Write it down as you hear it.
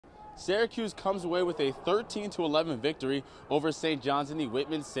Syracuse comes away with a 13-11 victory over St. John's in the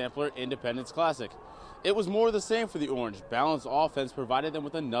Whitman Sampler Independence Classic. It was more of the same for the Orange. Balanced offense provided them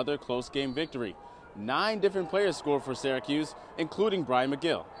with another close game victory. 9 different players scored for Syracuse, including Brian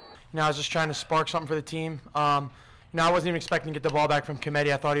McGill. I was just trying to spark something for the team. I wasn't even expecting to get the ball back from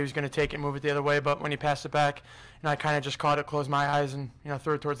Committee. I thought he was going to take it and move it the other way, but when he passed it back, I kind of just caught it, closed my eyes, and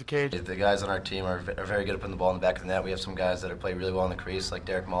threw it towards the cage. The guys on our team are very good at putting the ball in the back of the net. We have some guys that play really well in the crease, like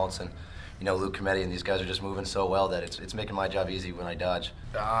Derek Maltz and Luke Committee, and these guys are just moving so well that it's making my job easy when I dodge.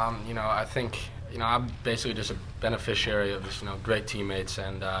 I think I'm basically just a beneficiary of just great teammates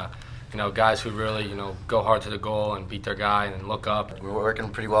and guys who really go hard to the goal and beat their guy and look up. We're working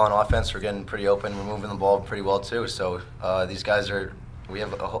pretty well on offense. We're getting pretty open. We're moving the ball pretty well too. So these guys we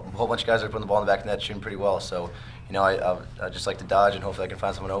have a whole bunch of guys that are putting the ball in the back of the net, shooting pretty well. So I just like to dodge and hopefully I can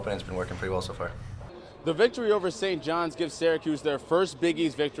find someone open. It's been working pretty well so far. The victory over St. John's gives Syracuse their first Big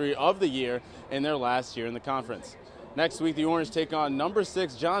East victory of the year in their last year in the conference. Next week, the Orange take on number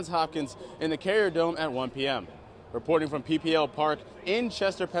 6 Johns Hopkins in the Carrier Dome at 1 p.m. Reporting from PPL Park in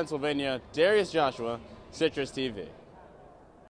Chester, Pennsylvania, Darius Joshua, Citrus TV.